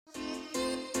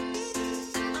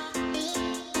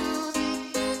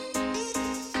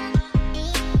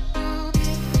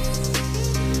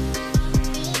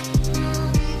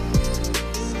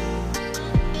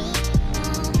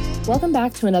Welcome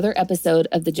back to another episode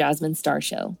of the Jasmine Star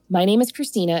Show. My name is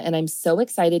Christina, and I'm so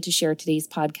excited to share today's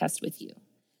podcast with you.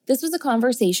 This was a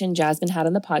conversation Jasmine had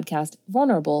on the podcast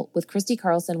Vulnerable with Christy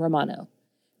Carlson Romano.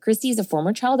 Christy is a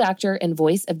former child actor and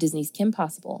voice of Disney's Kim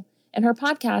Possible, and her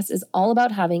podcast is all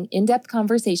about having in-depth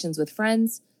conversations with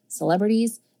friends,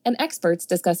 celebrities, and experts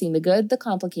discussing the good, the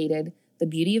complicated, the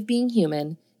beauty of being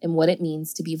human, and what it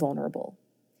means to be vulnerable.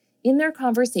 In their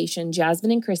conversation,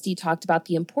 Jasmine and Christy talked about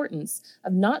the importance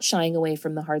of not shying away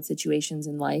from the hard situations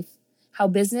in life, how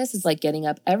business is like getting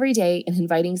up every day and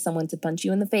inviting someone to punch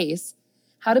you in the face,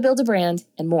 how to build a brand,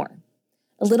 and more.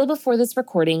 A little before this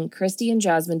recording, Christy and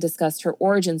Jasmine discussed her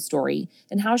origin story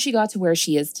and how she got to where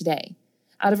she is today.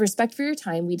 Out of respect for your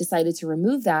time, we decided to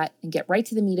remove that and get right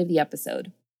to the meat of the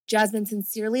episode. Jasmine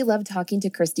sincerely loved talking to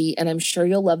Christy, and I'm sure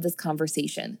you'll love this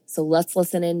conversation. So let's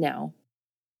listen in now.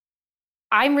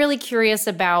 I'm really curious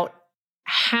about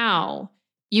how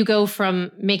you go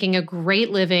from making a great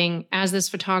living as this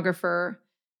photographer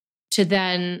to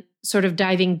then sort of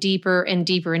diving deeper and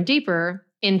deeper and deeper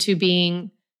into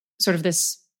being sort of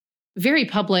this very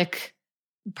public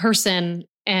person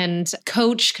and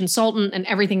coach, consultant, and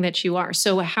everything that you are.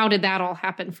 So how did that all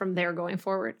happen from there going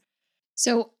forward?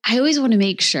 So I always want to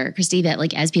make sure, Christy, that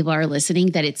like as people are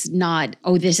listening, that it's not,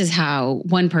 oh, this is how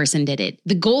one person did it.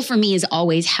 The goal for me is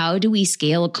always, how do we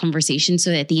scale a conversation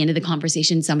so that at the end of the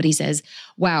conversation, somebody says,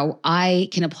 wow, I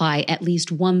can apply at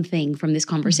least one thing from this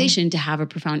conversation to have a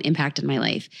profound impact in my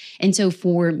life. And so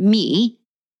for me,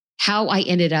 how I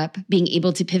ended up being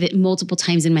able to pivot multiple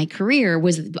times in my career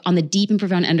was on the deep and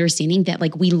profound understanding that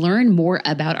like we learn more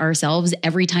about ourselves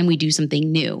every time we do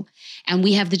something new. And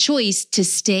we have the choice to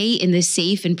stay in this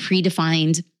safe and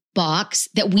predefined box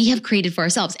that we have created for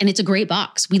ourselves. And it's a great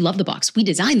box. We love the box. We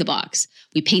designed the box.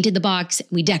 We painted the box.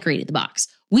 We decorated the box.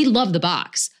 We love the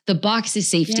box. The box is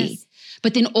safety. Yes.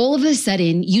 But then all of a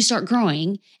sudden you start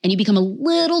growing and you become a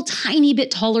little tiny bit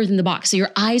taller than the box. So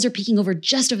your eyes are peeking over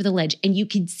just over the ledge and you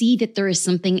can see that there is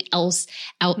something else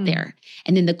out there.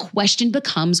 And then the question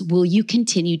becomes, will you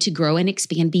continue to grow and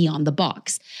expand beyond the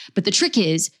box? But the trick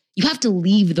is you have to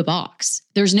leave the box.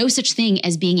 There's no such thing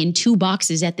as being in two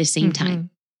boxes at the same time.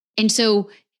 And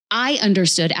so I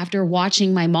understood after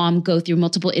watching my mom go through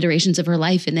multiple iterations of her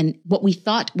life and then what we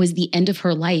thought was the end of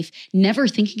her life, never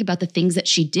thinking about the things that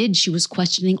she did, she was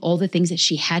questioning all the things that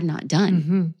she had not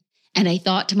done. And I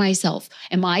thought to myself,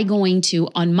 am I going to,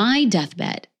 on my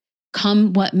deathbed,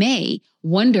 come what may,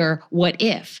 wonder what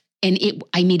if? And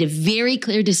I made a very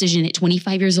clear decision at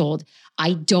 25 years old.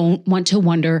 I don't want to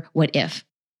wonder what if.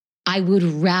 I would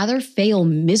rather fail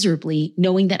miserably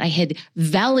knowing that I had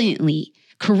valiantly,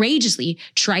 courageously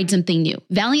tried something new,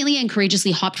 valiantly and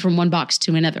courageously hopped from one box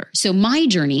to another. So my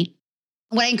journey,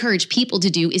 what I encourage people to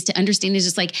do is to understand is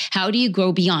just like, how do you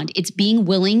grow beyond? It's being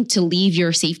willing to leave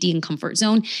your safety and comfort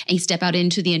zone and step out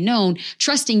into the unknown,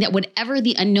 trusting that whatever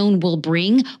the unknown will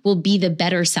bring will be the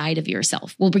better side of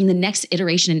yourself, will bring the next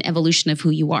iteration and evolution of who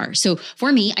you are. So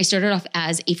for me, I started off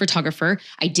as a photographer.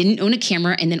 I didn't own a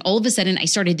camera. And then all of a sudden I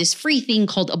started this free thing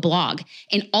called a blog.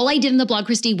 And all I did in the blog,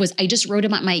 Christy, was I just wrote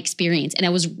about my experience and I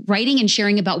was writing and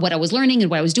sharing about what I was learning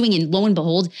and what I was doing. And lo and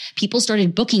behold, people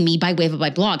started booking me by way of my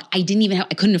blog.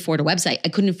 I couldn't afford a website. I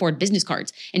couldn't afford business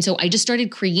cards. And so I just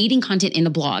started creating content in a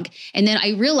blog. And then I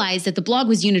realized that the blog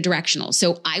was unidirectional.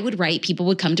 So I would write, people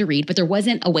would come to read, but there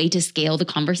wasn't a way to scale the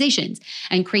conversations.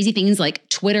 And crazy things like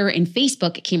Twitter and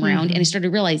Facebook came around and I started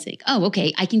realizing, oh,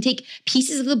 okay, I can take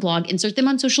pieces of the blog, insert them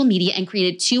on social media and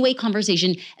create a two-way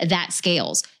conversation that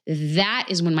scales. That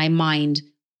is when my mind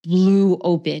blew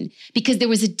open, because there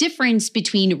was a difference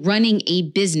between running a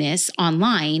business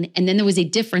online and then there was a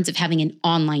difference of having an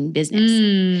online business.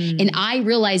 And I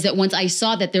realized that once I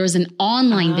saw that there was an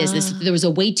online business, there was a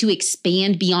way to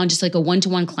expand beyond just like a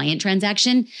one-to-one client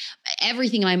transaction,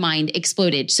 everything in my mind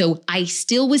exploded. So I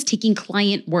still was taking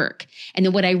client work. And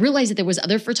then what I realized that there was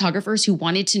other photographers who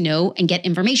wanted to know and get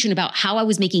information about how I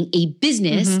was making a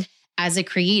business as a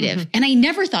creative. And I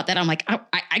never thought that. I'm like,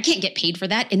 I can't get paid for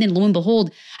that. And then lo and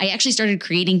behold, I actually started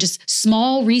creating just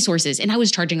small resources. And I was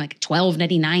charging like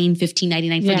 $12.99,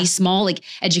 $15.99 for these small like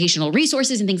educational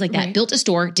resources and things like that. Built a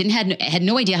store, had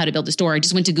no idea how to build a store. I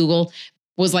just went to Google,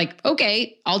 was like,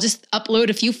 okay, I'll just upload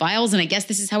a few files and I guess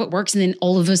this is how it works. And then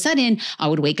all of a sudden I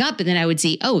would wake up and then I would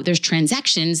see, oh, there's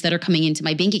transactions that are coming into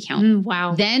my bank account.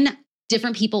 Wow. Then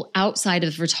different people outside of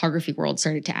the photography world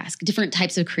started to ask, different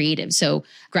types of creatives. So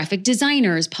graphic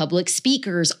designers, public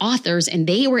speakers, authors, and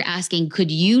they were asking, could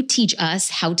you teach us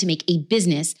how to make a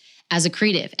business as a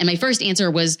creative? And my first answer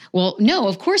was, well, no,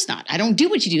 of course not. I don't do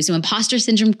what you do. So imposter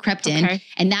syndrome crept in.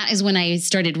 And that is when I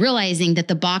started realizing that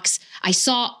the box, I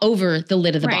saw over the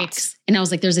lid of the box. And I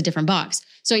was like, there's a different box.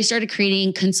 So I started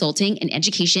creating consulting and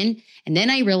education. And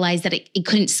then I realized that it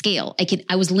couldn't scale.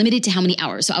 I was limited to how many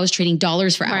hours. So I was trading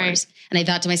dollars for hours. And I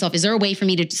thought to myself, is there a way for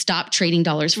me to stop trading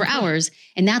dollars for hours?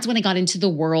 And that's when I got into the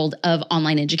world of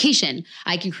online education.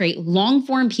 I can create long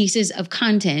form pieces of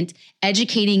content,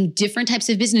 educating different types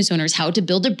of business owners, how to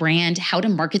build a brand, how to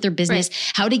market their business,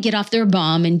 how to get off their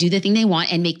bum and do the thing they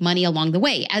want and make money along the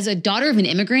way. As a daughter of an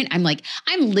immigrant, I'm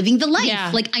living the life.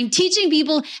 Yeah. Like I'm teaching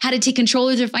people how to take control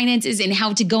of their finances and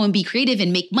how to go and be creative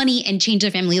and make money and change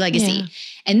their family legacy. Yeah.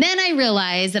 And then I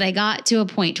realized that I got to a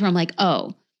point where I'm like,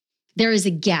 oh, there is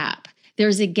a gap.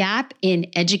 There's a gap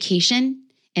in education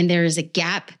and there is a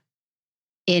gap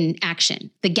in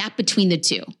action, the gap between the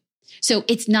two. So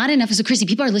it's not enough. So Christy,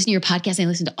 people are listening to your podcast and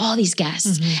listen to all these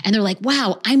guests and they're like,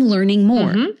 wow, I'm learning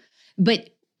more. But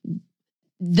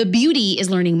the beauty is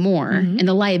learning more and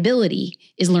the liability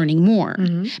is learning more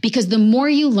because the more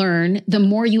you learn, the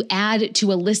more you add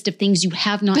to a list of things you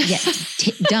have not yet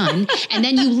done. And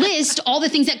then you list all the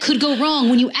things that could go wrong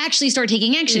when you actually start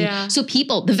taking action. Yeah. So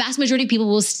the vast majority of people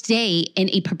will stay in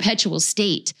a perpetual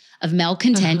state of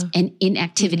malcontent and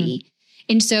inactivity.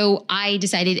 And so I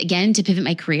decided again to pivot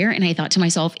my career. And I thought to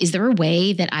myself, is there a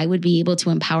way that I would be able to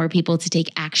empower people to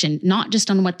take action, not just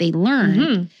on what they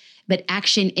learn, but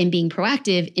action in being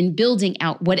proactive in building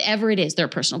out whatever it is, their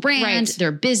personal brand,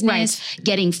 their business,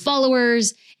 getting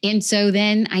followers. And so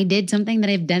then I did something that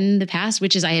I've done in the past,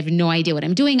 which is I have no idea what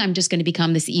I'm doing. I'm just going to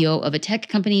become the CEO of a tech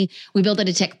company. We built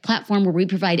a tech platform where we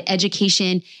provide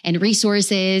education and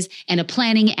resources and a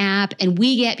planning app. And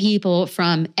we get people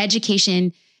from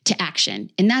education to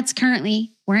action. And that's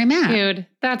currently where I'm at. Dude,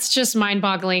 that's just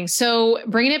mind-boggling. So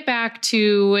bringing it back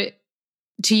to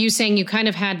you saying you kind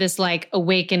of had this like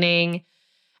awakening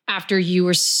after you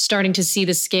were starting to see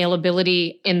the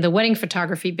scalability in the wedding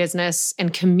photography business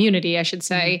and community, I should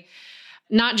say,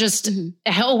 not just,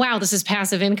 oh, wow, this is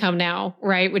passive income now,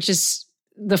 right? Which is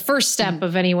the first step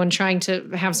of anyone trying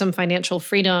to have some financial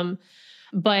freedom.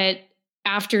 But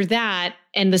after that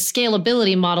and the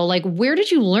scalability model, like where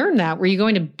did you learn that? Were you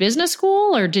going to business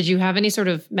school or did you have any sort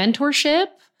of mentorship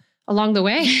along the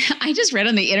way? I just read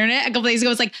on the internet a couple days ago,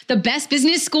 it's like the best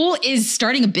business school is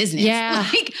starting a business. Yeah.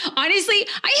 Like, honestly,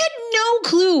 I had no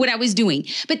clue what I was doing.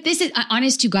 But this is,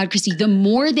 honest to God, Christy, the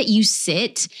more that you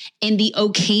sit in the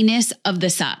okayness of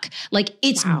the suck, like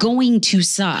it's going to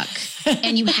suck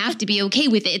and you have to be okay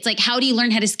with it. It's like, how do you learn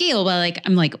how to scale? Well,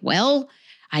 I'm like, well,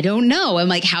 I don't know. I'm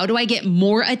like, how do I get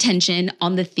more attention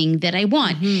on the thing that I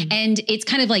want? And it's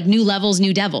kind of like new levels,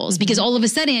 new devils, because all of a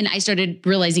sudden I started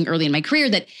realizing early in my career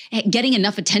that getting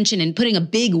enough attention and putting a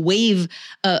big wave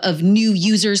of new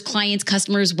users, clients,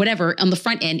 customers, whatever on the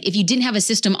front end, if you didn't have a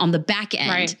system on the back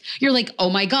end, you're like, oh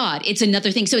my God, it's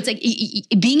another thing. So it's like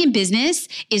being in business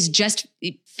is just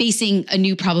facing a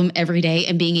new problem every day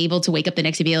and being able to wake up the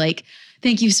next day and be like,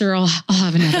 thank you, sir. I'll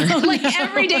have another. Like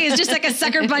every day is just like a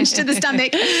sucker punch to the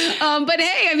stomach. But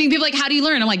hey, I mean, people are like, how do you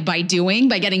learn? I'm like, by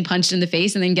getting punched in the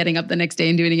face and then getting up the next day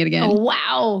and doing it again. Oh,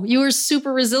 wow. You were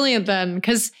super resilient then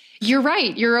because you're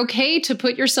right. You're okay to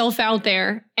put yourself out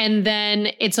there. And then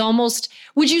it's almost,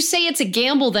 would you say it's a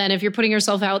gamble then if you're putting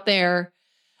yourself out there?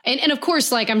 And of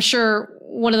course, like I'm sure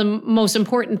one of the most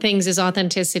important things is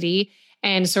authenticity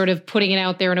and sort of putting it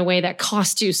out there in a way that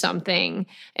costs you something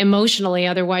emotionally.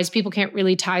 Otherwise, people can't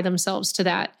really tie themselves to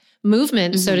that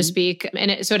movement, so to speak.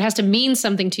 And so it has to mean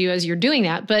something to you as you're doing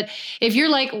that. But if you're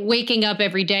like waking up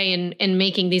every day and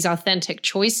making these authentic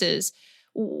choices,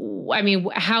 I mean,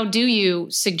 how do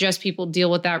you suggest people deal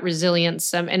with that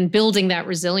resilience and building that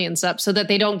resilience up so that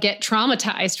they don't get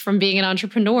traumatized from being an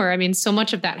entrepreneur? I mean, so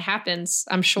much of that happens,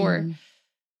 I'm sure.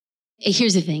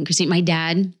 Here's the thing, Christine, my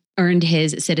dad earned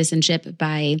his citizenship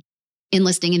by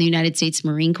enlisting in the United States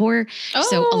Marine Corps. Oh.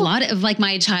 So a lot of like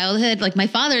my childhood, like my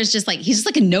father is just like, he's just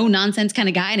like a no nonsense kind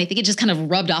of guy. And I think it just kind of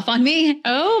rubbed off on me.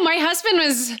 Oh, my husband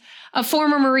was a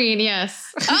former Marine.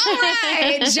 Yes. All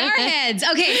right. Jarheads.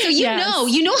 Okay. So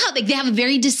you know how like, they have a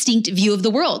very distinct view of the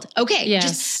world. Okay. Yes.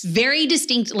 Just very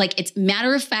distinct. Like it's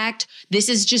matter of fact. This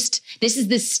is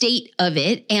the state of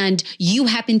it. And you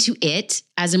happen to it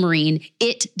as a Marine.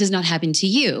 It does not happen to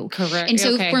you. Correct. And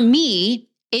so for me,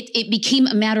 it became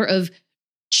a matter of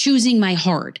choosing my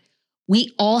hard.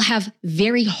 We all have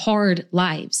very hard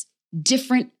lives,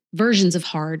 different versions of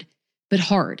hard, but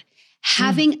hard.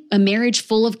 Having a marriage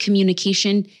full of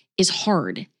communication is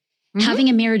hard. Having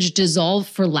a marriage dissolve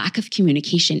for lack of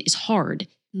communication is hard.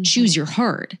 Choose your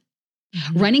hard.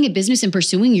 Running a business and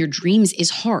pursuing your dreams is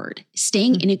hard.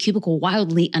 Staying in a cubicle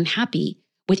wildly unhappy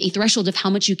with a threshold of how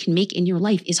much you can make in your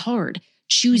life is hard.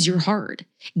 Choose your hard.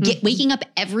 Waking up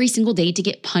every single day to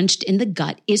get punched in the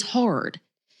gut is hard.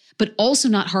 but also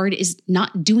not hard is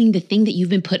not doing the thing that you've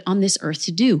been put on this earth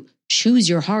to do. Choose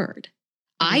your hard.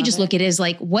 I just look at it as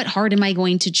like, what hard am I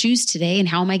going to choose today? And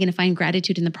how am I going to find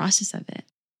gratitude in the process of it?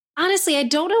 Honestly, I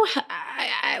don't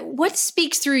know what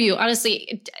speaks through you.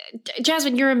 Honestly,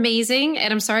 Jasmine, you're amazing.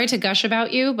 And I'm sorry to gush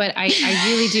about you, but I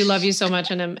really do love you so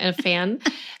much. And I'm a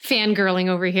fangirling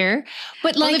over here.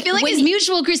 But like, the feeling is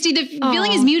mutual, Christy. The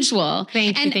feeling is mutual.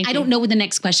 Thank you. I don't know what the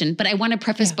next question, but I want to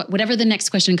preface, but whatever the next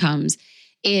question comes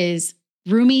is,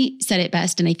 Rumi said it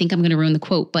best. And I think I'm going to ruin the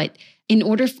quote, but in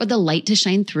order for the light to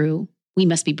shine through, we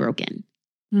must be broken.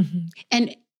 Mm-hmm.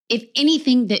 And if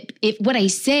anything, if what I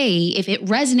say, if it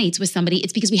resonates with somebody,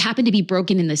 it's because we happen to be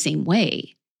broken in the same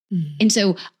way. Mm-hmm. And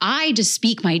so I just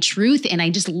speak my truth and I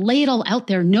just lay it all out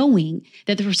there, knowing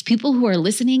that there's people who are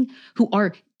listening who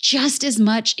are just as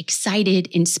much excited,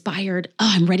 inspired,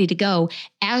 I'm ready to go,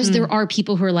 as there are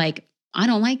people who are like, I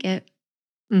don't like it.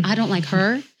 Mm-hmm. I don't like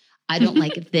her. I don't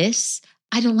like this.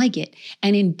 I don't like it.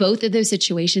 And in both of those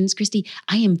situations, Christy,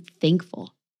 I am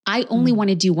thankful. I only want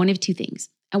to do one of two things.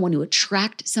 I want to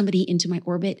attract somebody into my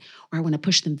orbit, or I want to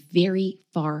push them very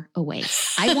far away.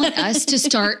 I want us to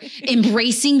start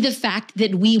embracing the fact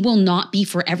that we will not be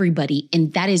for everybody.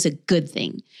 And that is a good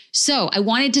thing. So I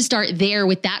wanted to start there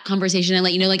with that conversation and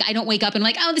let you know, like, I don't wake up and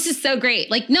like, oh, this is so great.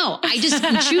 Like, no, I just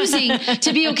am choosing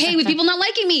to be okay with people not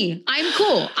liking me. I'm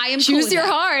cool. I am choose cool your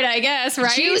heart, I guess,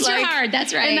 right? Choose your heart.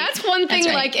 That's right. And that's one thing,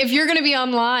 like if you're going to be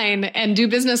online and do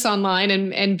business online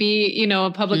and be, you know,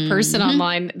 a public person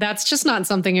online, that's just not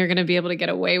something you're going to be able to get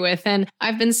away with. And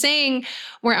I've been saying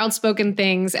more outspoken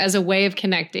things as a way of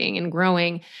connecting and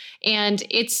growing. And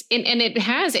it's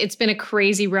been a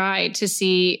crazy ride to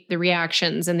see the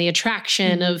reactions and the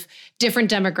attraction of different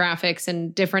demographics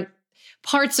and different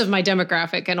parts of my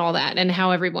demographic and all that, and how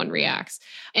everyone reacts.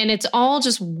 And it's all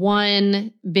just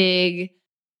one big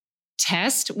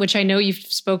test, which I know you've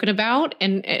spoken about.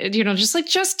 And, you know,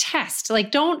 just test,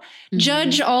 like, don't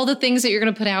judge all the things that you're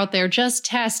going to put out there, just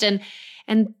test.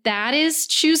 And that is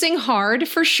choosing hard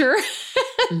for sure.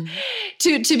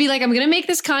 to be like, I'm going to make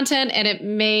this content and it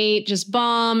may just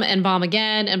bomb and bomb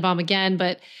again and bomb again.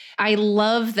 But I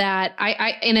love that.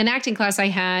 I in an acting class I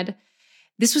had,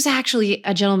 this was actually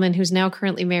a gentleman who's now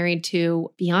currently married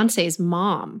to Beyonce's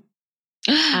mom.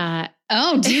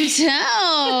 Oh, do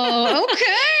tell.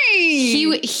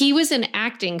 Okay. He was an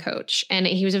acting coach, and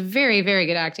he was a very, very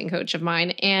good acting coach of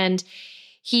mine. And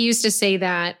he used to say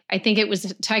that, I think it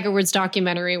was Tiger Woods'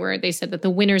 documentary where they said that the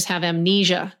winners have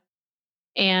amnesia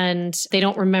and they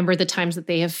don't remember the times that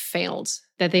they have failed,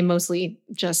 that they mostly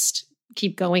just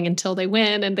keep going until they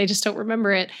win and they just don't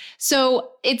remember it.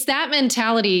 So it's that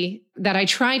mentality that I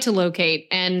try to locate,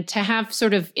 and to have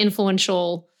sort of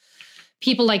influential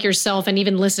people like yourself and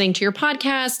even listening to your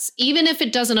podcasts, even if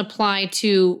it doesn't apply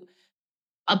to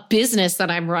a business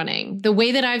that I'm running, the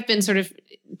way that I've been sort of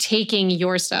taking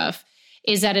your stuff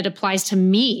is that it applies to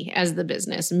me as the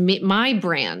business, my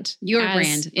brand. Your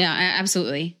brand. Yeah,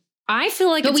 absolutely. I feel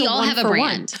like but we all have a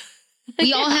brand.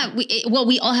 We all have,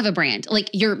 we all have a brand. Like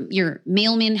your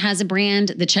mailman has a brand.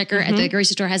 The checker at the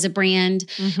grocery store has a brand.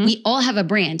 We all have a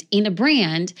brand. In a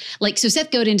brand, like, so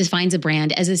Seth Godin defines a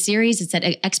brand as a series of set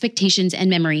of expectations and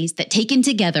memories that taken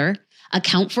together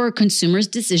account for a consumer's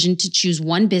decision to choose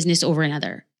one business over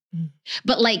another.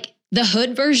 But like the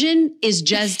hood version is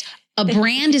just a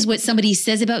brand is what somebody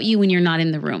says about you when you're not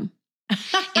in the room.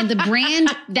 And the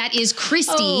brand that is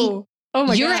Christy, oh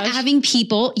my you're gosh. having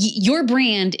people, your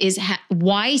brand is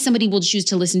why somebody will choose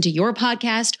to listen to your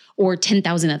podcast or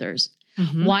 10,000 others.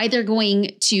 Why they're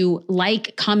going to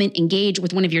like, comment, engage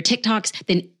with one of your TikToks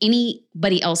than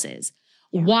anybody else's.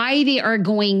 Why they are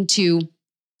going to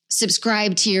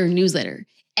subscribe to your newsletter.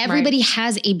 Everybody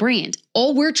has a brand.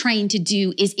 All we're trying to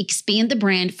do is expand the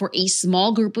brand for a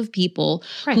small group of people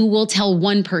who will tell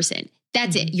one person.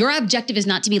 That's it. Your objective is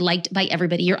not to be liked by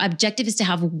everybody. Your objective is to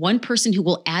have one person who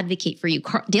will advocate for you.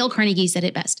 Dale Carnegie said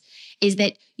it best, is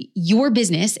that your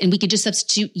business, and we could just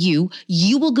substitute you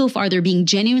will go farther being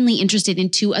genuinely interested in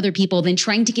two other people than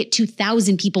trying to get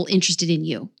 2,000 people interested in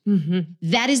you.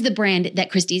 That is the brand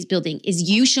that Christy's building, is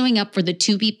you showing up for the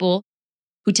two people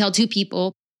who tell two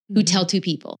people who tell two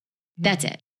people. That's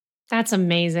it. That's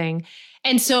amazing.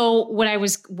 And so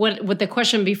what the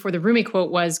question before the Rumi quote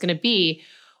was going to be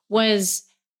was,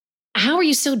 how are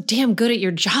you so damn good at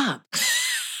your job?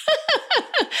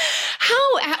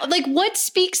 How, like, what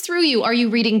speaks through you? Are you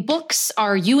reading books?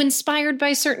 Are you inspired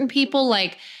by certain people?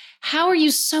 Like, how are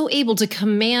you so able to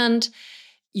command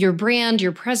your brand,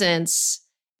 your presence,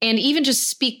 and even just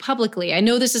speak publicly? I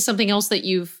know this is something else that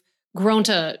you've grown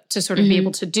to sort of be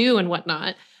able to do and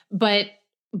whatnot, but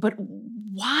but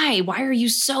why? Why are you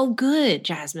so good,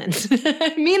 Jasmine?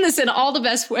 I mean this in all the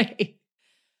best way.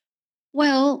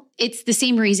 Well, it's the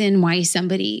same reason why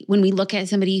when we look at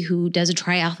somebody who does a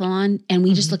triathlon and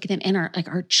we just look at them and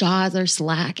our jaws are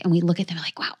slack and we look at them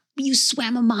like, wow, you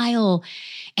swam a mile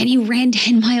and you ran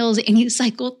 10 miles and you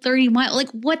cycled 30 miles. Like,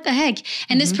 what the heck?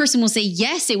 And this person will say,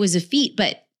 yes, it was a feat,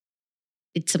 but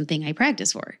it's something I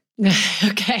practice for.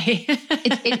 Okay.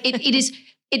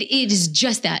 It is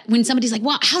just that. When somebody's like,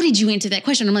 well, how did you answer that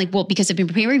question? I'm like, well, because I've been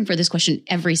preparing for this question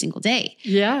every single day.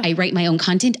 Yeah. I write my own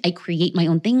content. I create my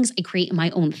own things. I create my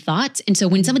own thoughts. And so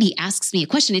when somebody asks me a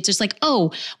question, it's just like,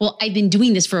 oh, well, I've been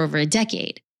doing this for over a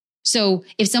decade. So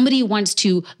if somebody wants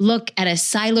to look at a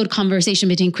siloed conversation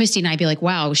between Christy and I, be like,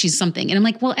 wow, she's something. And I'm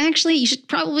like, well, actually, you should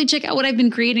probably check out what I've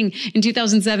been creating in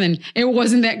 2007. It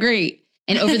wasn't that great.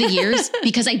 And over the years,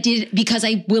 because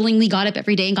I willingly got up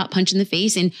every day and got punched in the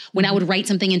face. And when I would write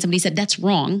something and somebody said, that's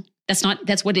wrong,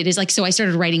 that's what it is. Like, so I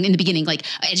started writing in the beginning, like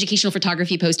an educational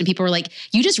photography post, and people were like,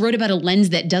 you just wrote about a lens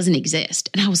that doesn't exist.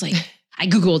 And I was like, I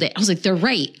Googled it. I was like, they're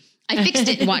right. I fixed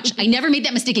it and watch. I never made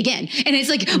that mistake again. And it's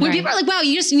like, when people are like, wow,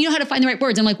 you know how to find the right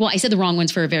words. I'm like, well, I said the wrong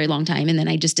ones for a very long time. And then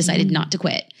I just decided not to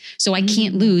quit. So I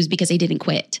can't lose because I didn't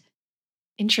quit.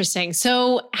 Interesting.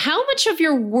 So how much of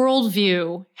your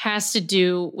worldview has to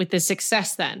do with the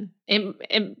success then?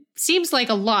 It seems like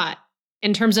a lot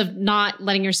in terms of not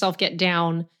letting yourself get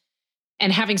down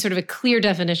and having sort of a clear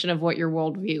definition of what your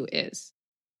worldview is.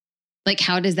 Like,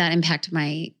 how does that impact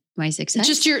my success?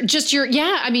 Just your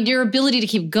your ability to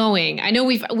keep going. I know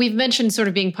we've mentioned sort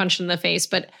of being punched in the face,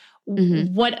 but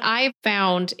what I've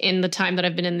found in the time that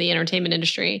I've been in the entertainment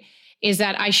industry is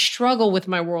that I struggle with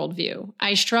my worldview.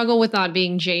 I struggle with not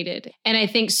being jaded. And I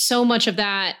think so much of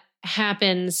that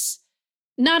happens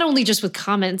not only just with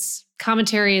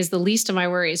commentary is the least of my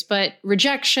worries, but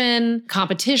rejection,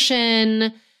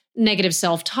 competition, negative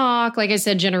self-talk, like I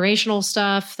said, generational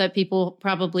stuff that people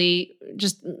probably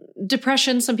just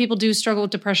depression. Some people do struggle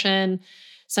with depression.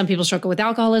 Some people struggle with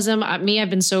alcoholism. I've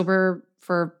been sober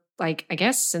for I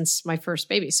guess since my first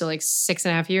baby. So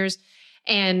 6.5 years.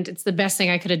 And it's the best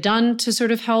thing I could have done to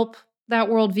sort of help that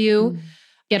worldview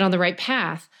get on the right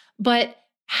path. But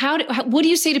what do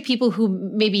you say to people who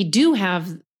maybe do have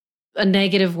a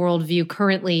negative worldview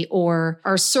currently or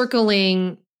are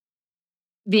circling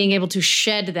being able to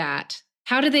shed that?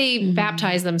 How do they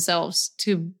baptize themselves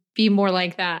to be more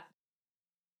like that?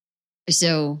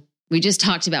 So we just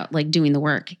talked about doing the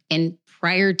work. And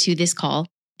prior to this call,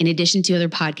 in addition to other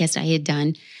podcasts I had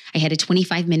done, I had a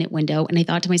 25-minute window. And I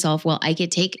thought to myself, well, I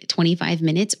could take 25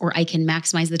 minutes or I can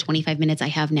maximize the 25 minutes I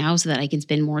have now so that I can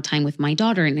spend more time with my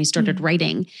daughter. And I started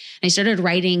writing. And I started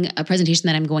writing a presentation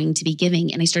that I'm going to be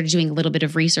giving. And I started doing a little bit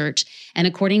of research. And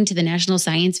according to the National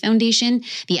Science Foundation,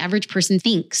 the average person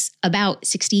thinks about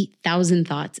 60,000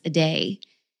 thoughts a day.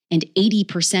 And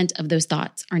 80% of those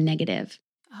thoughts are negative.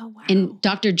 Oh, wow. And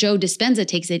Dr. Joe Dispenza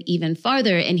takes it even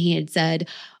farther. And he had said,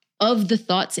 of the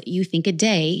thoughts that you think a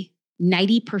day,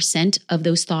 90% of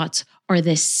those thoughts are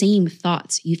the same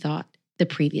thoughts you thought the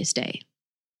previous day.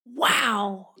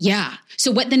 Wow. Yeah.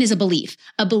 So what then is a belief?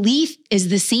 A belief is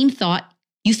the same thought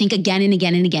you think again and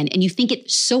again and again, and you think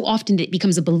it so often that it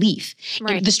becomes a belief.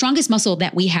 Right. The strongest muscle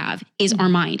that we have is our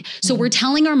mind. So we're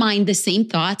telling our mind the same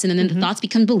thoughts, and then the thoughts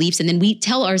become beliefs, and then we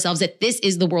tell ourselves that this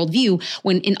is the worldview,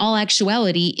 when in all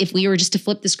actuality, if we were just to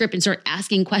flip the script and start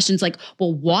asking questions like,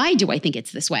 well, why do I think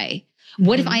it's this way?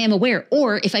 What if I am aware?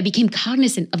 Or if I became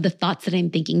cognizant of the thoughts that I'm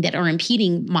thinking that are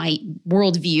impeding my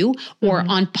worldview or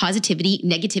on positivity,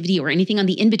 negativity, or anything on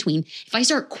the in-between, if I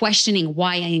start questioning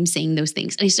why I am saying those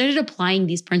things, and I started applying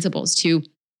these principles to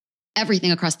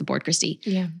everything across the board, Christy.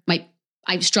 Yeah.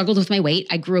 I've struggled with my weight.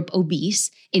 I grew up obese.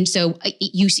 And so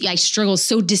I struggle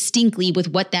so distinctly with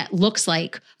what that looks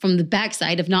like from the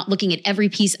backside of not looking at every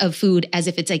piece of food as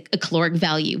if it's a caloric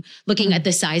value, looking at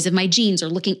the size of my jeans or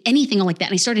looking anything like that.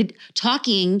 And I started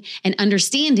talking and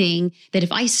understanding that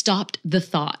if I stopped the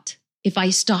thought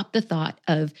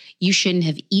of you shouldn't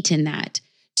have eaten that,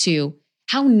 to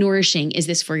how nourishing is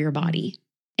this for your body?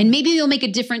 And maybe you'll make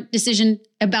a different decision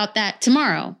about that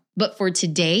tomorrow. But for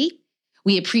today,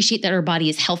 we appreciate that our body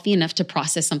is healthy enough to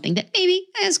process something that maybe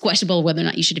is questionable whether or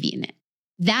not you should have eaten it.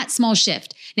 That small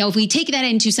shift. Now, if we take that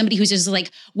into somebody who's just like,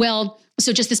 well,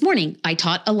 so just this morning, I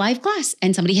taught a live class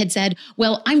and somebody had said,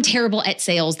 well, I'm terrible at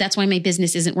sales. That's why my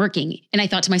business isn't working. And I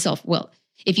thought to myself, well,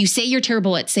 if you say you're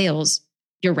terrible at sales,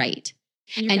 you're right.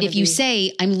 And if you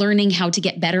say, I'm learning how to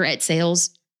get better at sales,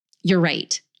 you're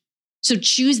right. So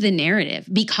choose the narrative.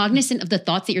 Be cognizant of the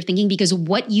thoughts that you're thinking, because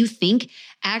what you think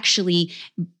actually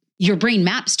your brain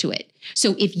maps to it.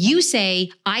 So if you say,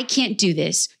 I can't do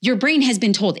this, your brain has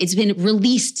been told, it's been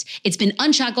released, it's been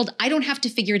unshackled. I don't have to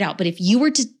figure it out. But if you were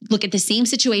to look at the same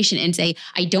situation and say,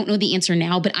 I don't know the answer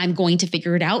now, but I'm going to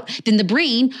figure it out, then the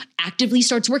brain actively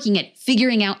starts working at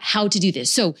figuring out how to do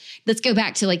this. So let's go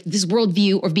back to like this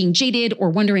worldview of being jaded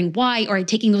or wondering why, or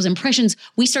taking those impressions.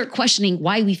 We start questioning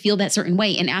why we feel that certain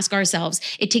way and ask ourselves,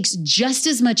 it takes just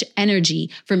as much energy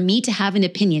for me to have an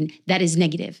opinion that is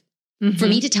negative, for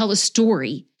me to tell a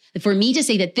story, for me to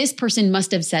say that this person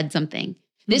must have said something.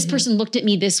 This person looked at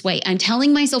me this way. I'm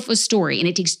telling myself a story, and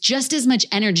it takes just as much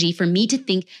energy for me to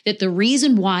think that the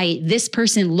reason why this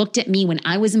person looked at me when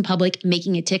I was in public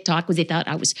making a TikTok was they thought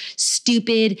I was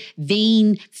stupid,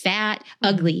 vain, fat,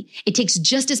 ugly. It takes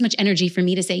just as much energy for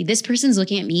me to say this person's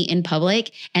looking at me in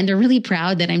public and they're really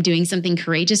proud that I'm doing something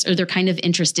courageous, or they're kind of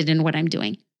interested in what I'm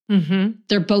doing.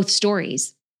 They're both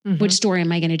stories. Which story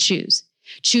am I going to choose?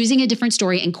 Choosing a different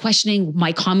story and questioning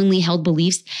my commonly held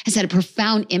beliefs has had a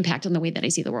profound impact on the way that I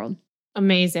see the world.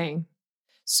 Amazing.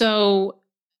 So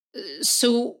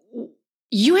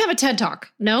you have a TED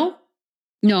Talk? No.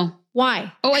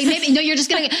 Why? Oh, maybe no. You're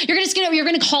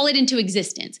gonna call it into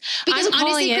existence. Because I'm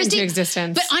calling it into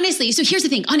existence. But honestly, so here's the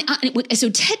thing. So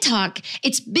TED Talk,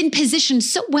 it's been positioned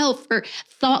so well for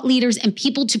thought leaders and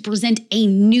people to present a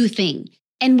new thing.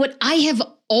 And what I have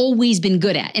always been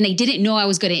good at, and I didn't know I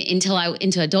was good at until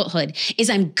into adulthood, is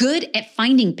I'm good at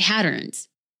finding patterns.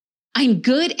 I'm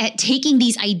good at taking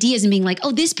these ideas and being like,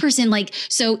 oh, this person, like,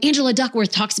 so Angela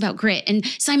Duckworth talks about grit, and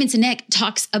Simon Sinek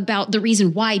talks about the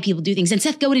reason why people do things, and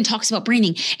Seth Godin talks about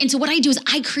branding. And so what I do is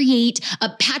I create a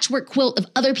patchwork quilt of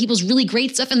other people's really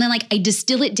great stuff, and then like I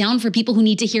distill it down for people who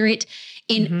need to hear it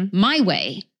in my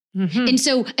way. And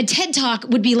so a TED Talk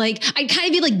would be like, I'd kind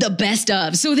of be like the best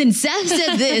of. So then Seth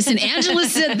said this and Angela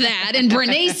said that and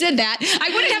Brene said that.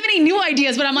 I wouldn't have any new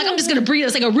ideas, but I'm like, I'm just going to breathe.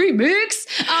 It's like a remix.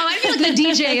 I'd be like the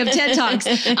DJ of TED Talks.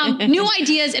 New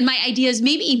ideas, and my ideas,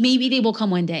 maybe they will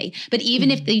come one day. But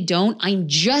even if they don't, I'm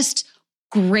just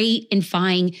great and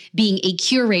fine being a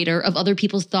curator of other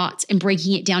people's thoughts and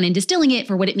breaking it down and distilling it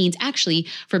for what it means actually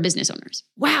for business owners.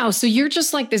 Wow. So you're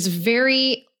just like this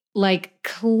very like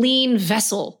clean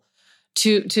vessel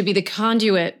to be the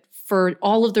conduit for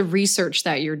all of the research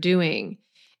that you're doing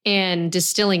and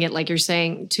distilling it, like you're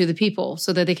saying, to the people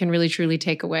so that they can really truly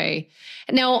take away.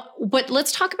 Now, but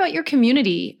let's talk about your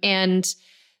community and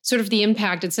sort of the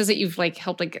impact. It says that you've like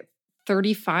helped like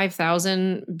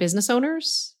 35,000 business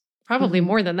owners, probably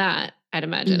more than that, I'd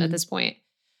imagine at this point.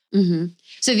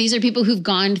 So these are people who've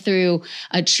gone through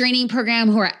a training program,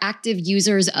 who are active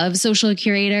users of Social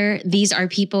Curator. These are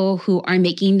people who are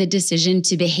making the decision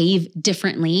to behave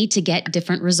differently to get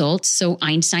different results. So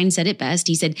Einstein said it best.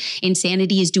 He said,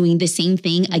 insanity is doing the same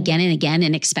thing again and again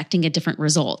and expecting a different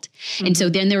result. And so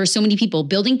then there are so many people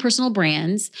building personal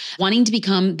brands, wanting to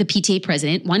become the PTA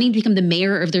president, wanting to become the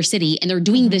mayor of their city, and they're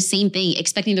doing the same thing,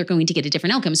 expecting they're going to get a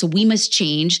different outcome. So we must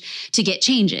change to get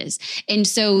changes. And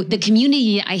so the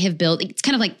community I have built, it's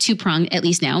kind of like two-pronged, at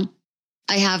least now.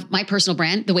 I have my personal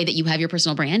brand, the way that you have your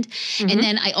personal brand. And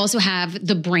then I also have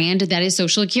the brand that is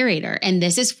Social Curator. And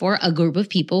this is for a group of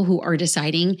people who are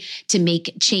deciding to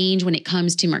make change when it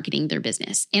comes to marketing their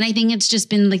business. And I think it's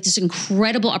just been like this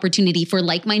incredible opportunity for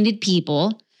like-minded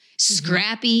people,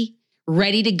 scrappy,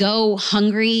 ready to go,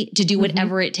 hungry to do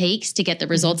whatever it takes to get the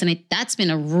results. And that's been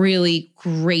a really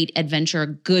great adventure, a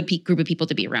good group of people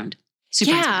to be around.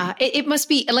 Super inspiring. It must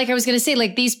be, like I was going to say,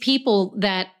 like these people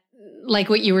that, like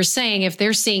what you were saying, if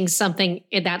they're seeing something,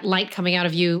 that light coming out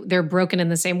of you, they're broken in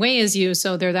the same way as you.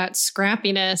 So they're that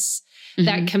scrappiness,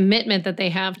 that commitment that they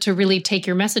have to really take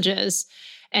your messages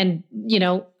and,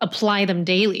 apply them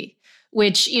daily,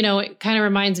 which, it kind of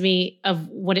reminds me of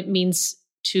what it means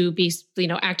to be,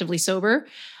 actively sober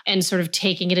and sort of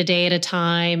taking it a day at a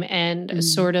time and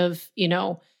sort of,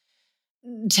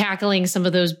 tackling some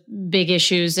of those big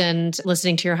issues and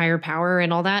listening to your higher power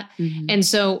and all that. And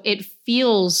so it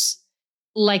feels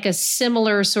like a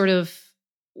similar sort of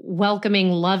welcoming,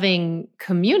 loving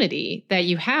community that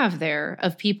you have there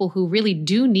of people who really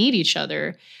do need each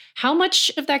other. How much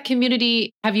of that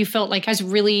community have you felt like has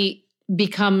really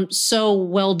become so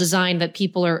well designed that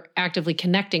people are actively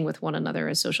connecting with one another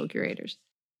as social curators?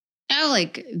 Oh,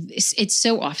 like it's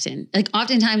so often. Like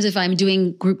oftentimes if I'm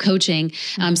doing group coaching,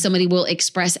 somebody will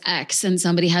express X and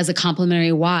somebody has a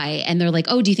complimentary Y and they're like,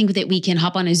 oh, do you think that we can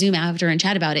hop on a Zoom after and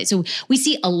chat about it? So we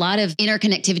see a lot of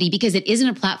interconnectivity because it isn't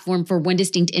a platform for one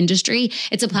distinct industry.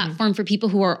 It's a platform for people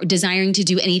who are desiring to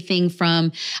do anything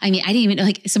from, I didn't even know,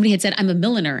 like somebody had said, I'm a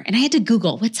milliner. And I had to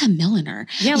Google, what's a milliner?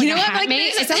 Yeah, like you know a what? hat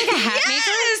maker? Is that like a hat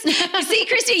maker? See,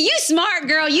 Christy, you smart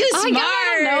girl. You smart. I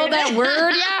gotta know that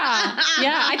word. Yeah.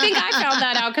 Yeah. I think I found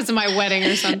that out because of my wedding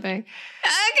or something.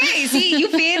 Okay, see, you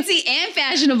fancy and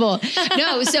fashionable.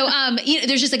 No, so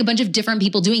there's just like a bunch of different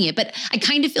people doing it, but I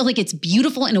kind of feel like it's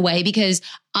beautiful in a way because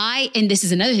and this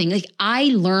is another thing, like I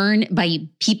learn by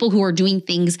people who are doing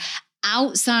things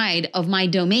outside of my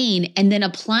domain and then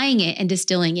applying it and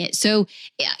distilling it. So,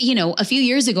 a few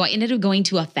years ago, I ended up going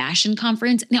to a fashion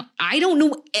conference. Now, I don't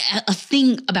know a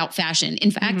thing about fashion.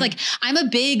 In fact, like I'm a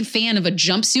big fan of a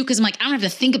jumpsuit because I'm like, I don't have to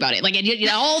think about it. Like it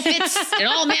all fits, it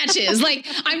all matches. Like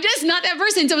I'm just not that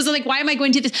person. So I was like, why am I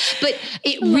going to this? But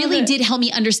it really did help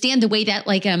me understand the way that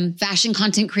like fashion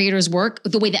content creators work,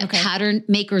 the way that pattern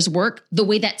makers work, the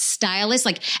way that stylists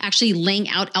like actually laying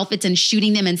out outfits and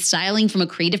shooting them and styling from a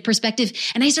creative perspective.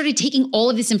 And I started taking all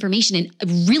of this information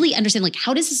and really understand like,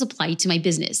 how does this apply to my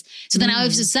business? So then all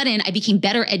of a sudden I became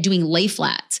better at doing lay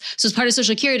flats. So as part of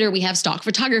Social Curator, we have stock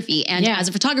photography. And as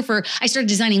a photographer, I started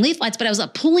designing lay flats, but I was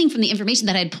pulling from the information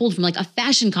that I had pulled from like a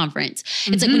fashion conference.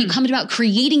 It's like when you come about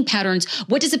creating patterns,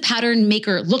 what does a pattern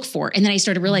maker look for? And then I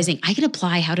started realizing I can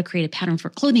apply how to create a pattern for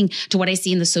clothing to what I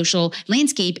see in the social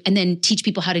landscape and then teach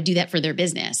people how to do that for their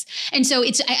business. And so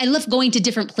I love going to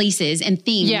different places and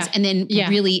themes and then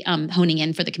really honing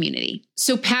in for the community.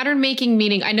 So pattern making,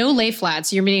 meaning I know lay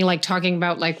flats, you're meaning like talking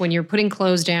about like when you're putting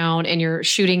clothes down and you're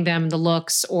shooting them the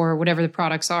looks or whatever the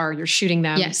products are, you're shooting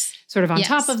them sort of on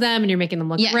top of them and you're making them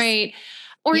look great.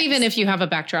 Or even if you have a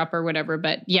backdrop or whatever,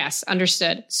 but yes,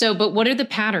 understood. So, but what are the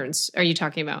patterns are you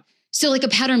talking about? So like a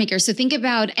pattern maker. So think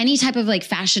about any type of like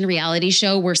fashion reality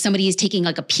show where somebody is taking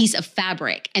like a piece of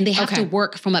fabric and they have to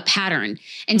work from a pattern.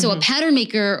 And so a pattern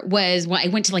maker I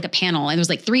went to like a panel and there was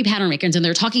like 3 pattern makers and they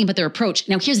were talking about their approach.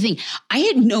 Now here's the thing. I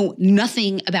had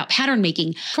nothing about pattern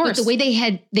making, but the way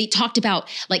they talked about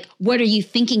like, what are you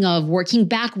thinking of working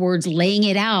backwards, laying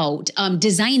it out,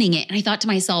 designing it. And I thought to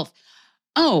myself,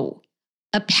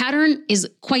 a pattern is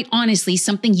quite honestly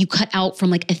something you cut out from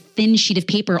like a thin sheet of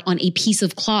paper on a piece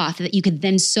of cloth that you could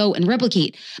then sew and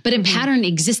replicate. But a pattern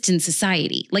exists in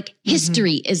society. Like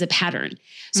history is a pattern.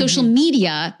 Social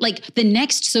media, like the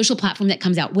next social platform that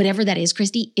comes out, whatever that is,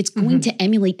 Christy, it's going to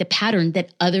emulate the pattern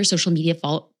that other social media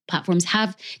platforms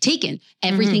have taken.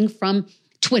 Everything from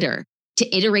Twitter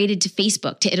to iterated to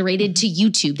Facebook, to iterated to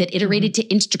YouTube, that iterated to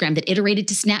Instagram, that iterated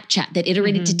to Snapchat, that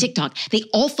iterated to TikTok. They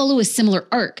all follow a similar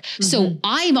arc. So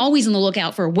I'm always on the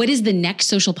lookout for what is the next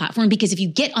social platform, because if you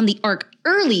get on the arc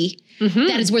early,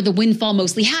 that is where the windfall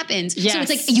mostly happens. So it's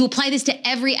like you apply this to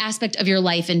every aspect of your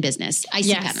life and business. I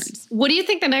see patterns. What do you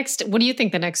think the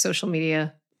next social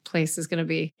media place is going to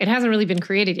be? It hasn't really been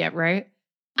created yet, right?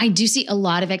 I do see a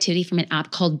lot of activity from an app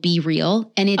called Be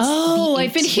Real, and it's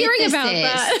I've been hearing about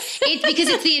that. because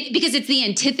it's the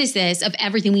antithesis of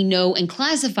everything we know and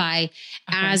classify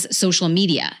as social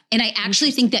media. And I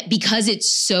actually think that because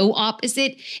it's so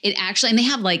opposite, and they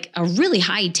have like a really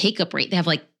high take-up rate. They have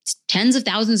like tens of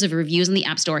thousands of reviews in the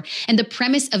App Store. And the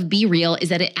premise of Be Real is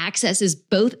that it accesses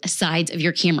both sides of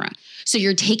your camera. So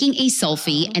you're taking a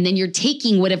selfie and then you're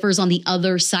taking whatever's on the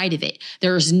other side of it.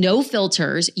 There's no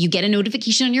filters. You get a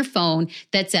notification on your phone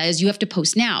that says you have to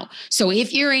post now. So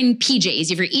if you're in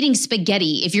PJs, if you're eating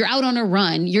spaghetti, if you're out on a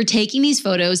run, you're taking these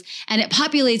photos and it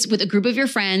populates with a group of your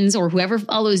friends or whoever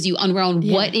follows you around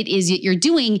what it is that you're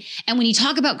doing. And when you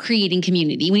talk about creating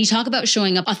community, when you talk about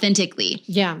showing up authentically,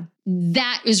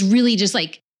 that is really just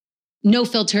like no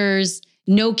filters,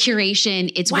 no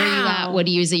curation. It's where you at, what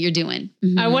it is that you're doing.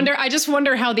 I just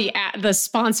wonder how the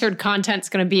sponsored content's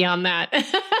going to be on that.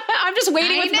 I'm just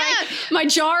waiting with my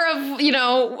jar of,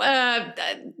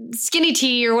 skinny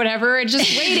tea or whatever and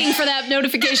just waiting for that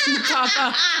notification to pop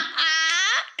up.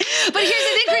 But here's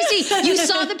the thing, Christy, you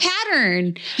saw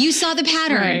the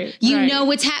pattern. Right, you know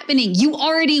what's happening. You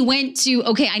already went to,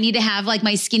 okay, I need to have like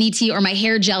my skinny tea or my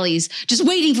hair jellies, just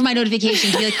waiting for my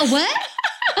notification to be like, oh, what?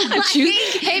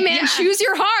 Choose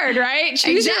your heart, right?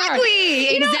 Choose your heart.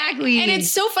 Exactly. And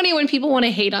it's so funny when people want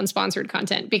to hate on sponsored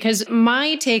content, because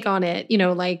my take on it,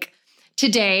 like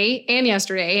today and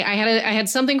yesterday, I had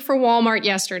something for Walmart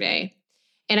yesterday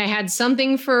and I had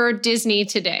something for Disney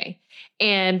today.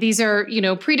 And these are,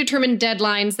 predetermined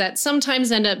deadlines that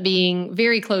sometimes end up being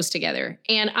very close together.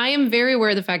 And I am very aware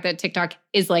of the fact that TikTok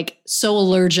is like so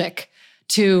allergic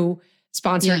to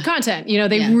sponsored content. You know,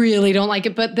 they really don't like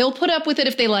it, but they'll put up with it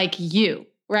if they like you,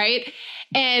 right?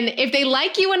 And if they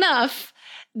like you enough,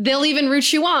 they'll even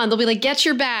root you on. They'll be like, get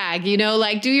your bag, you know,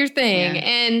 like do your thing. Yeah.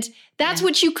 And that's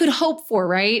what you could hope for,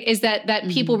 right? Is that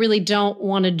people really don't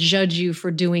want to judge you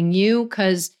for doing you,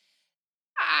 because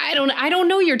I don't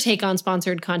know your take on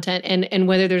sponsored content and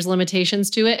whether there's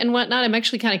limitations to it and whatnot. I'm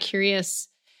actually kind of curious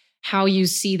how you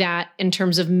see that in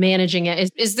terms of managing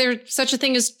it. Is there such a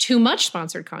thing as too much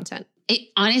sponsored content?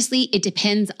 Honestly, it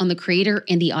depends on the creator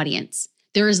and the audience.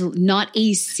 There is not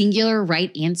a singular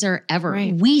right answer ever.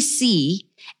 Right. We see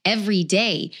every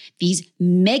day these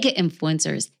mega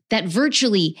influencers that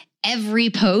virtually every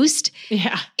post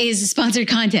is sponsored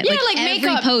content. Yeah, like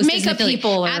makeup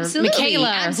people, or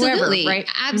Michaela, or whoever, right?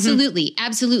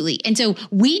 Absolutely. And so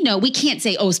we know, we can't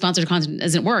say, oh, sponsored content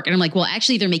doesn't work. And I'm like, well,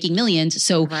 actually they're making millions.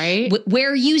 So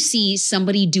where you see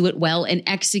somebody do it well and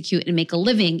execute and make a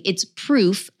living, it's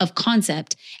proof of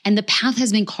concept and the path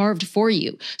has been carved for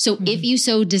you. So if you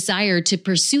so desire to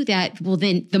pursue that, well,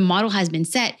 then the model has been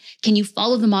set. Can you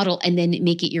follow the model and then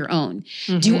make it your own?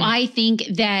 Do I think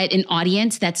that an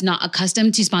audience that's not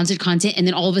accustomed to sponsored content and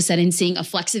then all of a sudden seeing a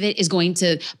flex of it is going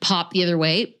to pop the other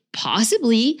way?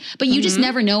 Possibly, but you just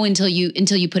never know until you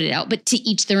put it out. But to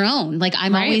each their own. Like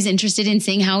I'm always interested in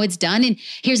seeing how it's done. And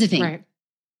here's the thing.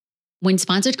 When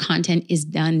sponsored content is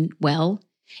done well,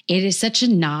 it is such a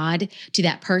nod to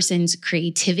that person's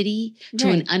creativity, to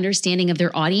an understanding of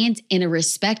their audience and a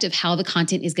respect of how the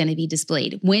content is going to be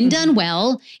displayed. When done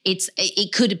well,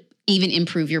 it could even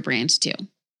improve your brand too.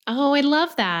 Oh, I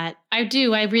love that. I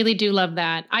do. I really do love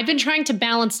that. I've been trying to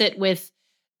balance it with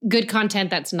good content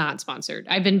that's not sponsored.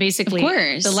 I've been basically, of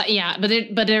course.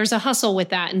 But there's a hustle with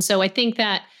that. And so I think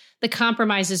that the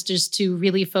compromise is just to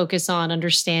really focus on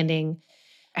understanding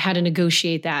how to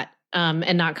negotiate that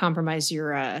and not compromise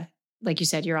your, like you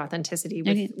said, your authenticity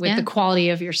with the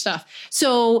quality of your stuff.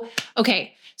 So,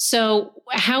 okay. So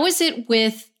how is it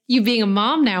with you being a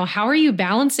mom now? How are you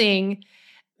balancing,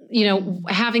 you know,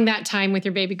 having that time with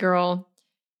your baby girl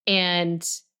and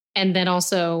then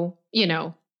also, you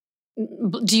know,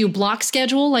 do you block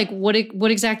schedule? Like what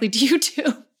exactly do you do?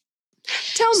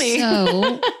 Tell me.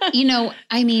 So, you know,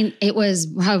 I mean, it was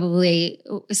probably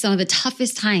some of the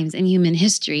toughest times in human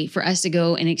history for us to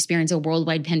go and experience a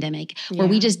worldwide pandemic where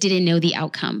we just didn't know the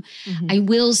outcome. I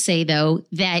will say though,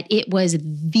 that it was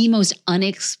the most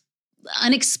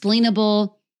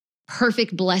unexplainable,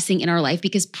 perfect blessing in our life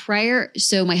because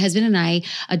so my husband and I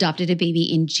adopted a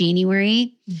baby in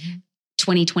January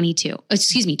 2020,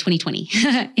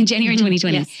 in January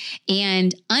 2020. Yes.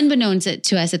 And unbeknownst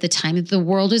to us at the time, the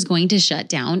world was going to shut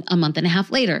down a month and a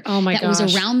half later. Oh my gosh. That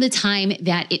was around the time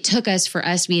that it took us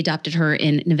we adopted her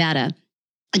in Nevada.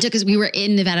 It took us, we were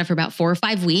in Nevada for about 4 or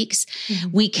 5 weeks.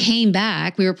 We came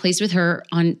back, we were placed with her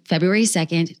on February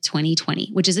 2nd, 2020,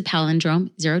 which is a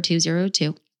palindrome,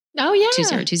 0202. Oh yeah.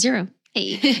 2020.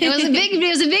 Hey, it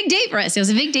was a big day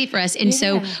for us. And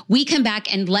so we come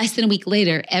back and less than a week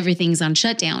later, everything's on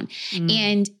shutdown.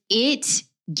 And it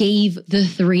gave the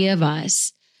three of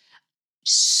us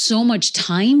so much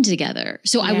time together.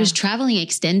 So I was traveling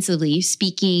extensively,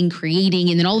 speaking,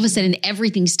 creating, and then all of a sudden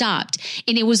everything stopped.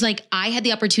 And it was like, I had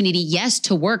the opportunity, yes,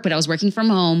 to work, but I was working from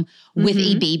home with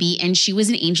a baby and she was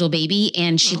an angel baby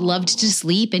and she loved to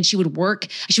sleep and she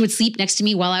would sleep next to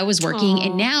me while I was working.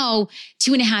 And now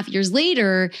 2.5 years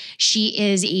later, she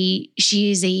is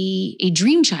a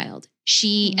dream child.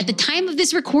 She, at the time of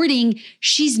this recording,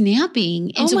 she's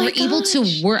napping. And so we're able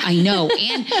to work. I know.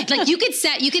 And like you could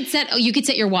set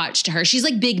your watch to her. She's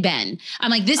like Big Ben. I'm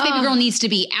like, this baby girl needs to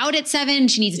be out at 7.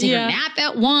 She needs to take her nap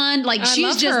at 1. Like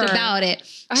she's just about it.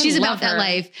 She's about that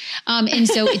life. And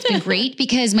so it's been great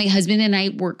because my husband and I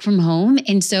work from home.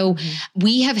 And so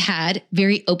we have had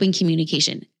very open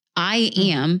communication. I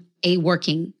am a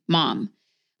working mom.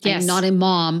 I'm not a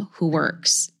mom who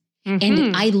works.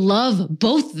 And I love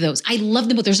both of those. I love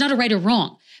them both. There's not a right or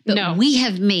wrong, but we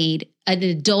have made an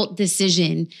adult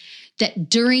decision that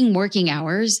during working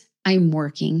hours, I'm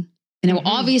working. And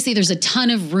obviously there's a ton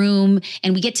of room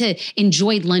and we get to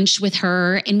enjoy lunch with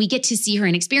her and we get to see her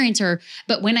and experience her.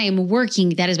 But when I am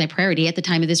working, that is my priority. At the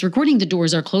time of this recording, the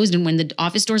doors are closed. And when the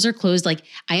office doors are closed, like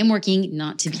I am working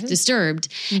not to be disturbed.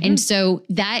 And so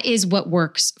that is what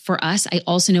works for us. I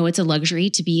also know it's a luxury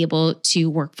to be able to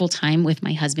work full time with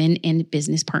my husband and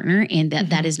business partner. And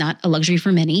that is not a luxury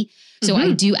for many. So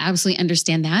I do absolutely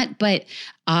understand that. But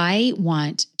I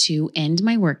want to end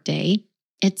my workday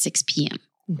at 6 p.m.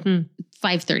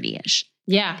 5:30-ish.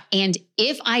 Yeah. And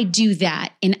if I do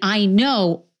that and I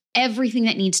know everything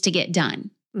that needs to get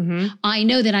done, I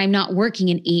know that I'm not working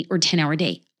an 8 or 10 hour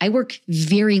day. I work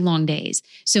very long days.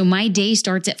 So my day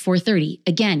starts at 4:30.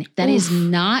 Again, that is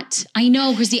not, I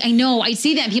know, Christy, I know. I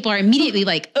see that and people are immediately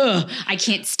like, ugh, I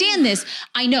can't stand this.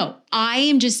 I know. I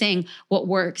am just saying what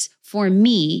works for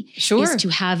me is to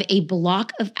have a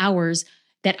block of hours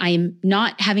that I am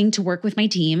not having to work with my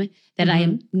team, that I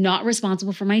am not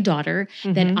responsible for my daughter,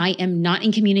 that I am not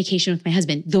in communication with my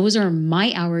husband. Those are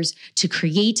my hours to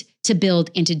create, to build,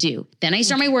 and to do. Then I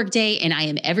start my work day and I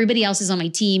am everybody else is on my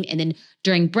team. And then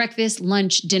during breakfast,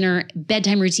 lunch, dinner,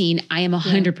 bedtime routine, I am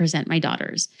 100% my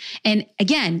daughter's. And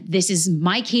again, this is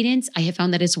my cadence. I have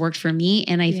found that it's worked for me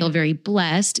and I feel very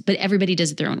blessed, but everybody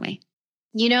does it their own way.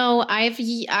 You know,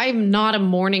 I'm not a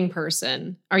morning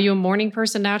person. Are you a morning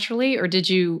person naturally, or did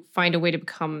you find a way to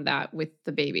become that with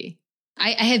the baby?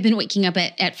 I have been waking up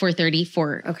at 4:30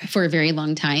 for a very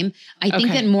long time. I think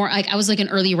that more like I was like an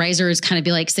early riser is kind of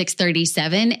be like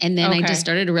 6:37. And then I just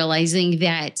started realizing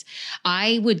that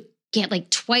I would get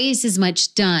like twice as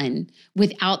much done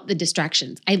without the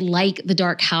distractions. I like the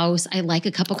dark house. I like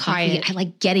a cup of coffee. I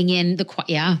like getting in the quiet.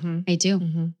 Yeah, I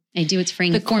do. I do. It's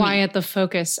freeing the quiet, the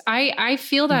focus. I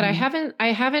feel that I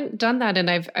haven't done that. And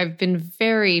I've been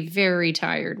very, very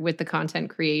tired with the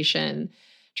content creation.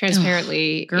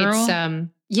 Transparently, girl.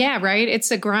 It's right.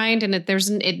 It's a grind and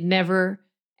it never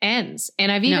ends. And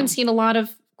I've even seen a lot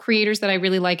of creators that I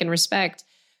really like and respect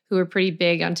who are pretty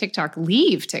big on TikTok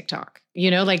leave TikTok.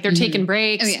 You know, like they're taking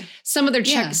breaks. Some of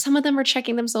them are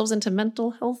checking themselves into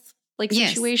mental health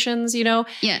situations, you know,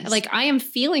 like I am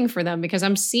feeling for them because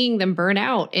I'm seeing them burn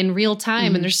out in real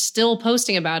time and they're still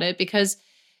posting about it because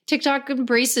TikTok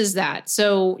embraces that.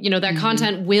 So, you know, that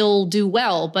content will do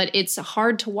well, but it's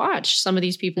hard to watch some of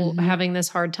these people having this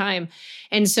hard time.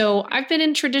 And so I've been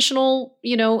in traditional,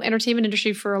 you know, entertainment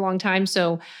industry for a long time.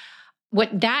 So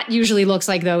what that usually looks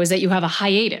like though, is that you have a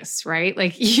hiatus, right?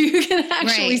 Like you can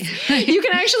actually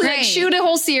like shoot a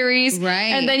whole series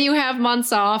and then you have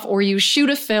months off, or you shoot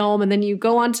a film and then you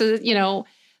go on to, you know,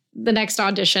 the next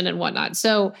audition and whatnot.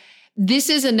 So this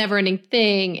is a never ending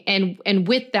thing. And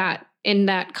with that, in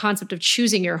that concept of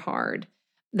choosing your hard,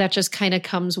 that just kind of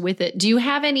comes with it. Do you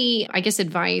have any, I guess,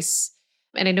 advice?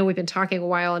 And I know we've been talking a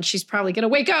while and she's probably going to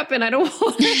wake up and I don't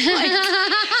want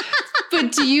to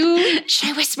but should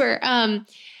I whisper?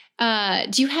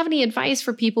 Do you have any advice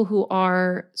for people who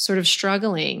are sort of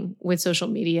struggling with social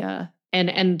media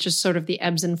and just sort of the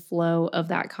ebbs and flow of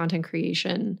that content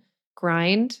creation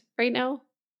grind right now?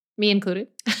 Me included.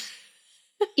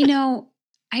 You know,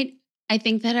 I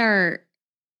think that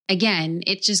again,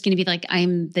 it's just going to be like,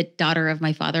 I'm the daughter of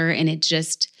my father. And I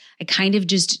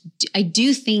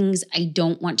do things I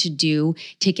don't want to do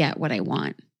to get what I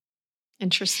want.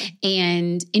 Interesting.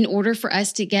 And in order for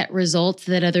us to get results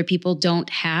that other people don't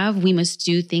have, we must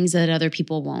do things that other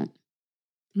people won't.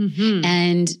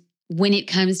 And when it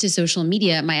comes to social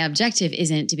media, my objective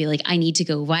isn't to be like, I need to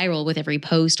go viral with every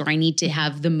post, or I need to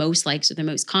have the most likes or the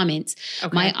most comments.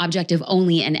 My objective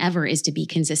only and ever is to be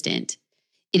consistent.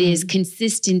 It is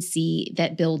consistency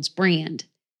that builds brand.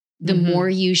 The more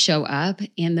you show up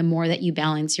and the more that you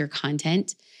balance your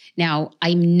content. Now,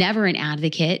 I'm never an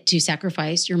advocate to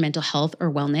sacrifice your mental health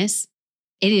or wellness.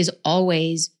 It is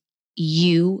always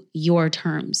your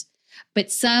terms. But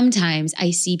sometimes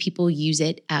I see people use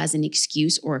it as an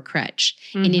excuse or a crutch.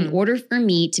 And in order for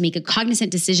me to make a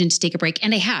cognizant decision to take a break,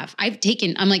 and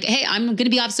I'm like, hey, I'm going to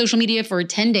be off social media for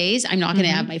 10 days. I'm not going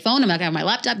to have my phone. I'm not going to have my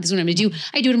laptop. This is what I'm going to do.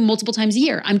 I do it multiple times a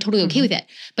year. I'm totally okay with it.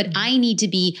 But I need to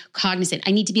be cognizant.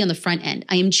 I need to be on the front end.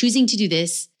 I am choosing to do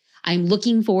this. I'm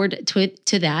looking forward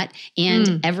to that.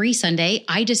 And every Sunday,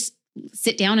 I just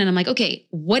sit down and I'm like, okay,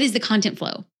 what is the content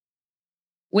flow?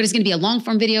 What is going to be a long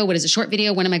form video? What is a short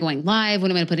video? When am I going live?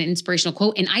 When am I going to put an inspirational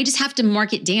quote? And I just have to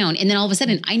mark it down. And then all of a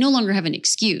sudden, I no longer have an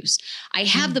excuse. I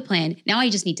have the plan. Now I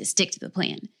just need to stick to the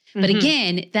plan. But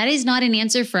again, that is not an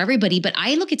answer for everybody. But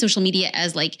I look at social media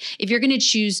as like, if you're going to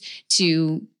choose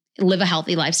to live a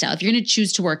healthy lifestyle, if you're going to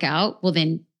choose to work out, well,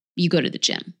 then you go to the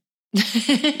gym.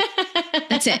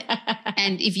 That's it.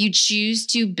 And if you choose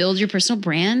to build your personal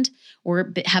brand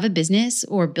or have a business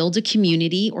or build a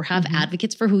community or have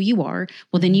advocates for who you are,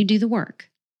 well, then you do the work.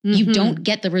 You don't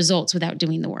get the results without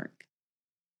doing the work.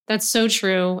 That's so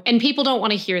true. And people don't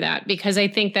want to hear that because I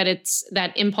think that it's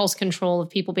that impulse control of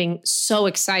people being so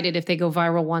excited if they go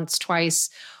viral once, twice,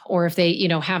 or if they, you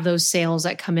know, have those sales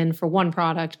that come in for one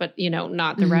product, but, you know,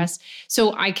 not the rest.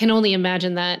 So I can only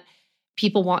imagine that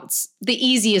people want the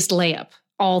easiest layup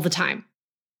all the time.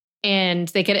 And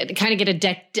they kind of get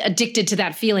addicted to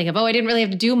that feeling of, oh, I didn't really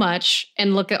have to do much.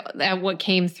 And look at what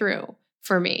came through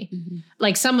for me.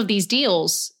 Like some of these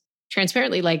deals,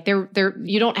 transparently, like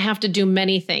you don't have to do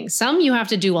many things. Some you have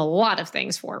to do a lot of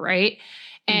things for, right?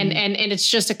 And it's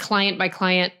just a client by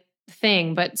client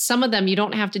thing, but some of them you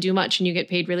don't have to do much and you get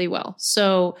paid really well.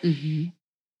 So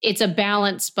it's a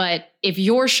balance, but if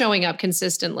you're showing up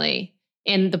consistently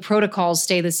and the protocols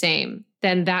stay the same,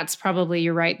 then that's probably,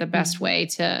 you're right, the best way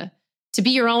to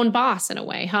be your own boss in a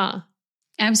way, huh?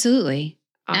 Absolutely.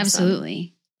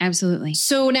 Awesome. Absolutely.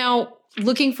 So now,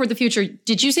 looking for the future,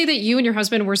 did you say that you and your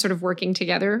husband were sort of working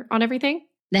together on everything?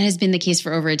 That has been the case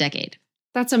for over a decade.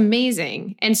 That's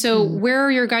amazing. And so where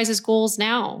are your guys' goals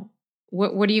now?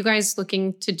 What are you guys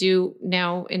looking to do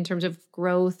now in terms of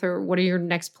growth, or what are your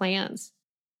next plans?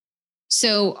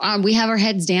 So we have our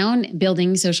heads down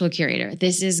building Social Curator.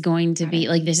 This is going to be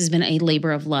like, this has been a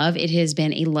labor of love. It has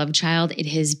been a love child. It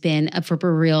has been a for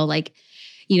real, like,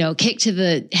 kick to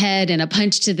the head and a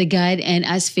punch to the gut, and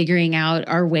us figuring out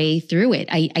our way through it.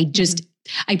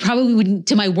 I probably wouldn't,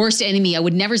 to my worst enemy, I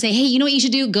would never say, hey, you know what you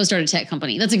should do? Go start a tech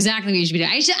company. That's exactly what you should be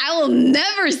doing. I will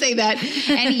never say that.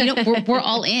 And we're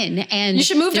all in. And you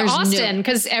should move to Austin,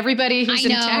 because everybody who's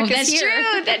in tech is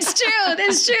here. That's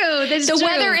true. The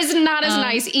weather is not as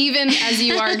nice, even as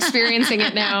you are experiencing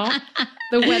it now.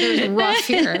 The weather is rough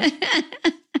here.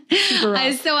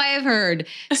 So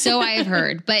I have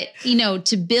heard. But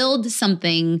to build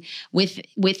something with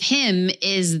him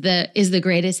is the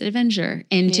greatest adventure.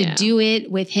 And to do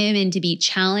it with him, and to be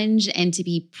challenged, and to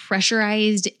be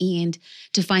pressurized, and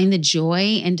to find the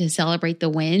joy, and to celebrate the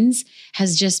wins,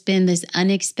 has just been this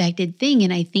unexpected thing.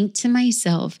 And I think to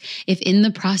myself, if in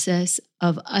the process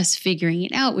of us figuring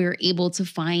it out, we were able to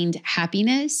find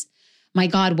happiness, my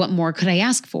God, what more could I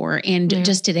ask for? And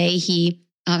just today, he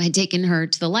had taken her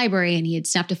to the library, and he had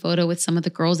snapped a photo with some of the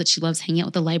girls that she loves hanging out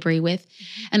with the library with.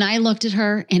 And I looked at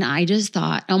her and I just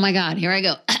thought, oh my God, here I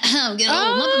go. I'm getting a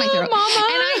little lump in my throat. Mama.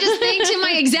 And I just think to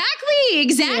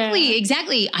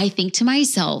exactly. I think to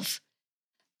myself,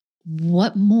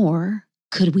 what more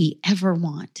could we ever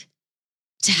want?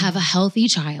 To have a healthy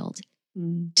child,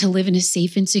 to live in a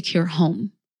safe and secure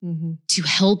home, to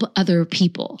help other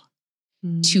people,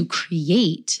 to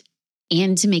create,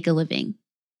 and to make a living.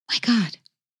 My God.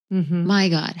 My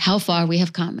God, how far we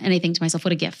have come. And I think to myself,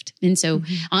 what a gift. And so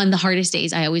on the hardest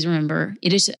days, I always remember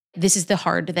this is the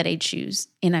hard that I choose.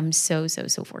 And I'm so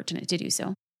fortunate to do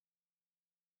so.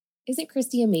 Isn't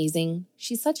Christy amazing?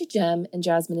 She's such a gem, and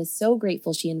Jasmine is so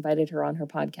grateful she invited her on her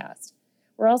podcast.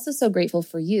 We're also so grateful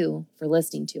for you for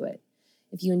listening to it.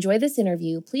 If you enjoy this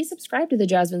interview, please subscribe to The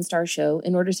Jasmine Star Show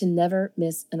in order to never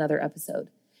miss another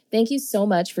episode. Thank you so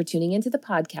much for tuning into the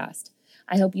podcast.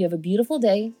 I hope you have a beautiful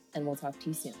day, and we'll talk to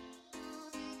you soon.